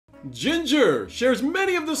Ginger shares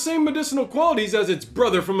many of the same medicinal qualities as its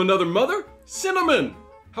brother from another mother, cinnamon.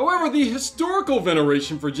 However, the historical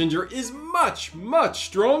veneration for ginger is much, much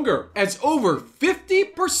stronger, as over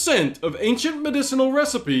 50% of ancient medicinal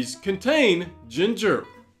recipes contain ginger.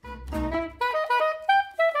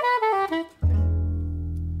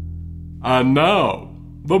 And now,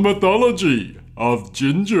 the mythology of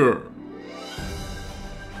ginger.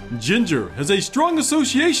 Ginger has a strong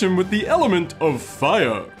association with the element of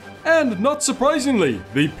fire, and not surprisingly,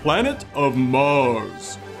 the planet of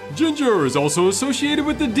Mars. Ginger is also associated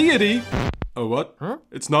with the deity. Oh, what? Huh?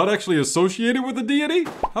 It's not actually associated with the deity?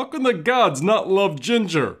 How can the gods not love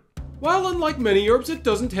ginger? While unlike many herbs, it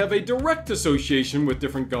doesn't have a direct association with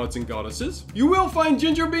different gods and goddesses, you will find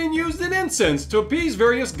ginger being used in incense to appease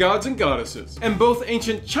various gods and goddesses. And both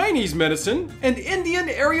ancient Chinese medicine and Indian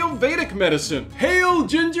Ayurvedic medicine hail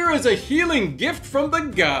ginger as a healing gift from the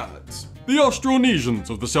gods. The Austronesians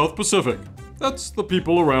of the South Pacific, that's the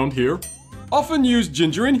people around here, often use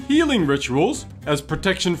ginger in healing rituals as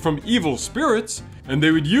protection from evil spirits, and they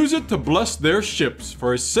would use it to bless their ships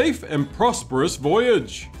for a safe and prosperous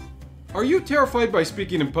voyage. Are you terrified by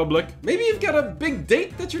speaking in public? Maybe you've got a big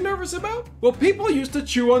date that you're nervous about? Well, people used to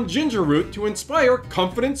chew on ginger root to inspire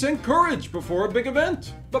confidence and courage before a big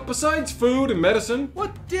event. But besides food and medicine,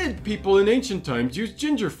 what did people in ancient times use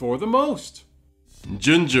ginger for the most?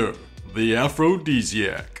 Ginger, the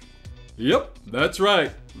aphrodisiac. Yep, that's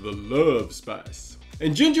right, the love spice.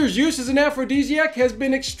 And ginger's use as an aphrodisiac has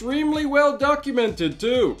been extremely well documented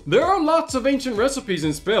too. There are lots of ancient recipes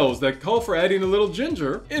and spells that call for adding a little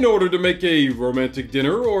ginger in order to make a romantic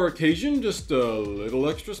dinner or occasion just a little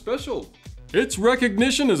extra special. Its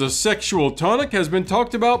recognition as a sexual tonic has been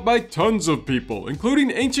talked about by tons of people, including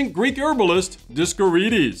ancient Greek herbalist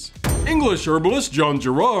Dioscorides, English herbalist John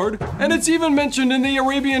Gerard, and it's even mentioned in the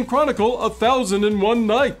Arabian Chronicle 1001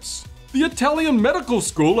 Nights. The Italian medical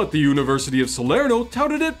school at the University of Salerno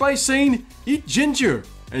touted it by saying, "Eat ginger,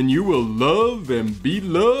 and you will love and be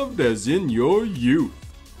loved as in your youth."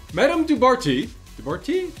 Madame Dubarty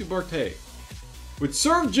would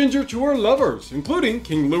serve ginger to her lovers, including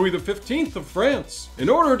King Louis XV of France, in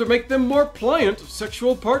order to make them more pliant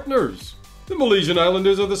sexual partners. The Malaysian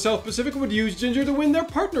islanders of the South Pacific would use ginger to win their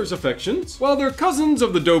partners' affections, while their cousins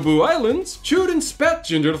of the Dobu Islands chewed and spat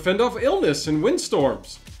ginger to fend off illness and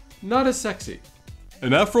windstorms. Not as sexy.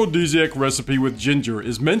 An aphrodisiac recipe with ginger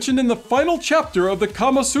is mentioned in the final chapter of the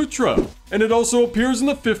Kama Sutra, and it also appears in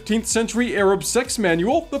the 15th century Arab sex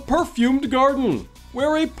manual, The Perfumed Garden,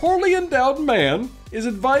 where a poorly endowed man is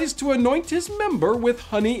advised to anoint his member with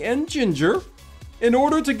honey and ginger in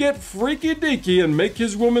order to get freaky-deaky and make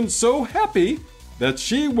his woman so happy that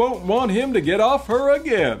she won't want him to get off her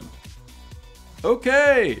again.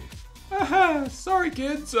 Okay. Haha, sorry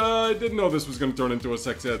kids, I didn't know this was going to turn into a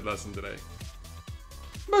sex ed lesson today.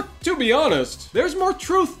 But to be honest, there's more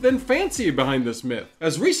truth than fancy behind this myth,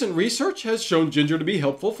 as recent research has shown ginger to be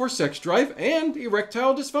helpful for sex drive and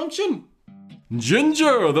erectile dysfunction.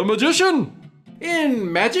 Ginger the magician!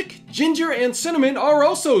 In magic, ginger and cinnamon are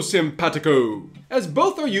also simpatico, as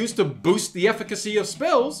both are used to boost the efficacy of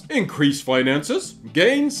spells, increase finances,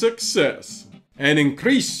 gain success, and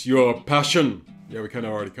increase your passion. Yeah, we kind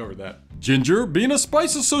of already covered that. Ginger, being a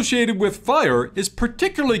spice associated with fire, is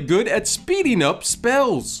particularly good at speeding up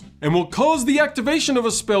spells, and will cause the activation of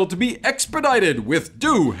a spell to be expedited with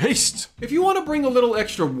due haste. If you want to bring a little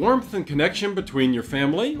extra warmth and connection between your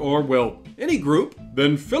family, or, well, any group,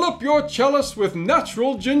 then fill up your chalice with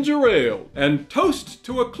natural ginger ale, and toast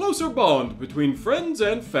to a closer bond between friends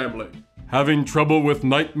and family. Having trouble with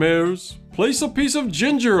nightmares? Place a piece of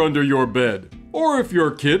ginger under your bed. Or if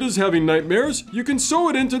your kid is having nightmares, you can sew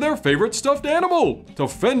it into their favorite stuffed animal to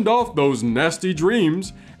fend off those nasty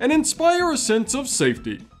dreams and inspire a sense of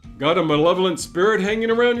safety. Got a malevolent spirit hanging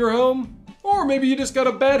around your home? Or maybe you just got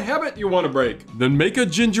a bad habit you want to break. Then make a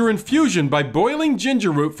ginger infusion by boiling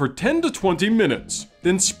ginger root for 10 to 20 minutes.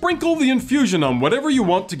 Then sprinkle the infusion on whatever you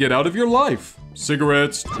want to get out of your life.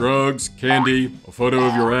 Cigarettes, drugs, candy, a photo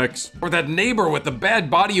of your ex, or that neighbor with the bad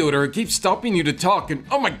body odor who keeps stopping you to talk and,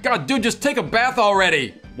 oh my god, dude, just take a bath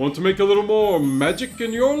already! Want to make a little more magic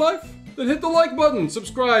in your life? Then hit the like button,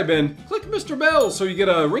 subscribe, and click Mr. Bell so you get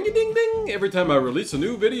a ring-a-ding-ding every time I release a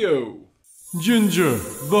new video. Ginger,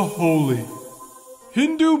 the holy.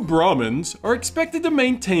 Hindu Brahmins are expected to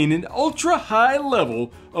maintain an ultra-high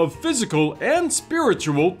level of physical and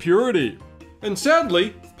spiritual purity. And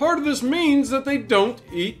sadly, Part of this means that they don't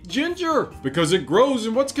eat ginger, because it grows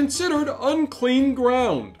in what's considered unclean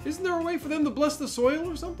ground. Isn't there a way for them to bless the soil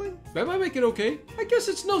or something? That might make it okay. I guess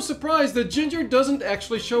it's no surprise that ginger doesn't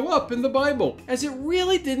actually show up in the Bible, as it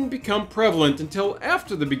really didn't become prevalent until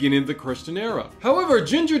after the beginning of the Christian era. However,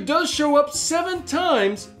 ginger does show up 7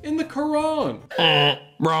 times in the Quran.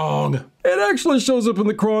 Wrong. It actually shows up in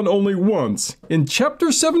the Quran only once, in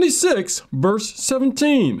chapter 76, verse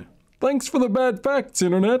 17. Thanks for the bad facts,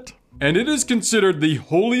 Internet. And it is considered the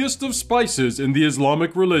holiest of spices in the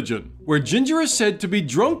Islamic religion, where ginger is said to be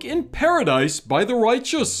drunk in paradise by the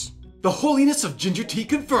righteous. The holiness of ginger tea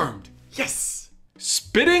confirmed. Yes!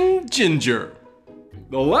 Spitting ginger.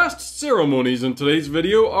 The last ceremonies in today's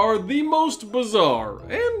video are the most bizarre,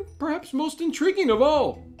 and perhaps most intriguing of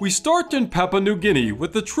all. We start in Papua New Guinea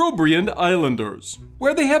with the Trobriand Islanders,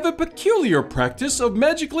 where they have a peculiar practice of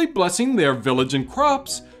magically blessing their village and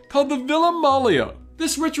crops called the Villa Malia.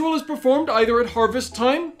 This ritual is performed either at harvest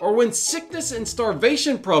time or when sickness and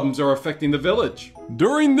starvation problems are affecting the village.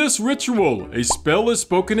 During this ritual, a spell is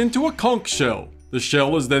spoken into a conch shell. The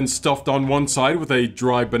shell is then stuffed on one side with a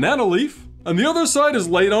dry banana leaf, and the other side is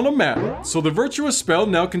laid on a mat, so the virtuous spell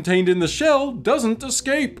now contained in the shell doesn't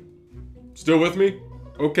escape. Still with me?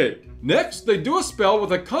 Okay. Next, they do a spell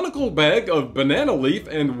with a conical bag of banana leaf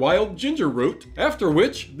and wild ginger root, after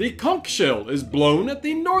which the conch shell is blown at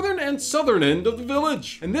the northern and southern end of the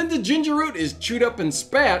village. And then the ginger root is chewed up and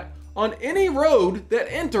spat on any road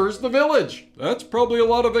that enters the village. That's probably a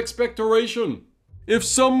lot of expectoration. If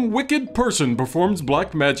some wicked person performs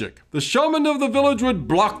black magic, the shaman of the village would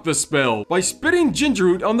block the spell by spitting ginger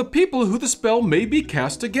root on the people who the spell may be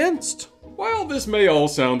cast against. While this may all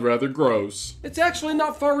sound rather gross, it's actually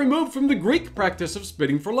not far removed from the Greek practice of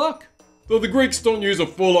spitting for luck. Though the Greeks don't use a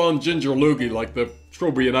full-on ginger loogie like the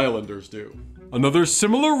Trobriand Islanders do. Another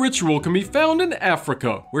similar ritual can be found in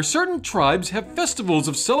Africa, where certain tribes have festivals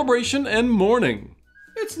of celebration and mourning.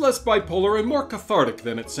 It's less bipolar and more cathartic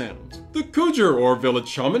than it sounds. The Kujer, or village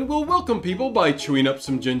shaman, will welcome people by chewing up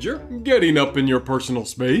some ginger, getting up in your personal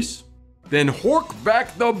space, then hork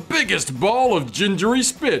back the biggest ball of gingery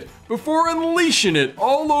spit before unleashing it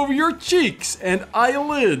all over your cheeks and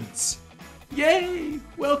eyelids. Yay!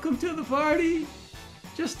 Welcome to the party!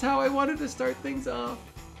 Just how I wanted to start things off.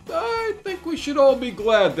 I think we should all be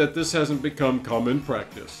glad that this hasn't become common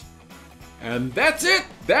practice. And that's it!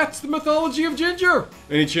 That's the mythology of ginger!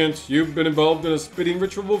 Any chance you've been involved in a spitting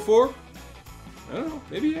ritual before? I don't know,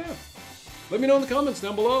 maybe you have. Let me know in the comments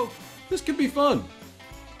down below. This could be fun.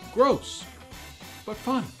 Gross, but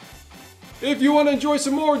fun. If you want to enjoy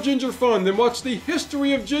some more ginger fun, then watch the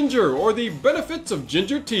history of ginger or the benefits of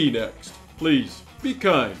ginger tea next. Please, be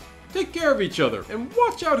kind, take care of each other, and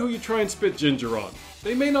watch out who you try and spit ginger on.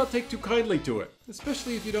 They may not take too kindly to it,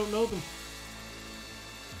 especially if you don't know them.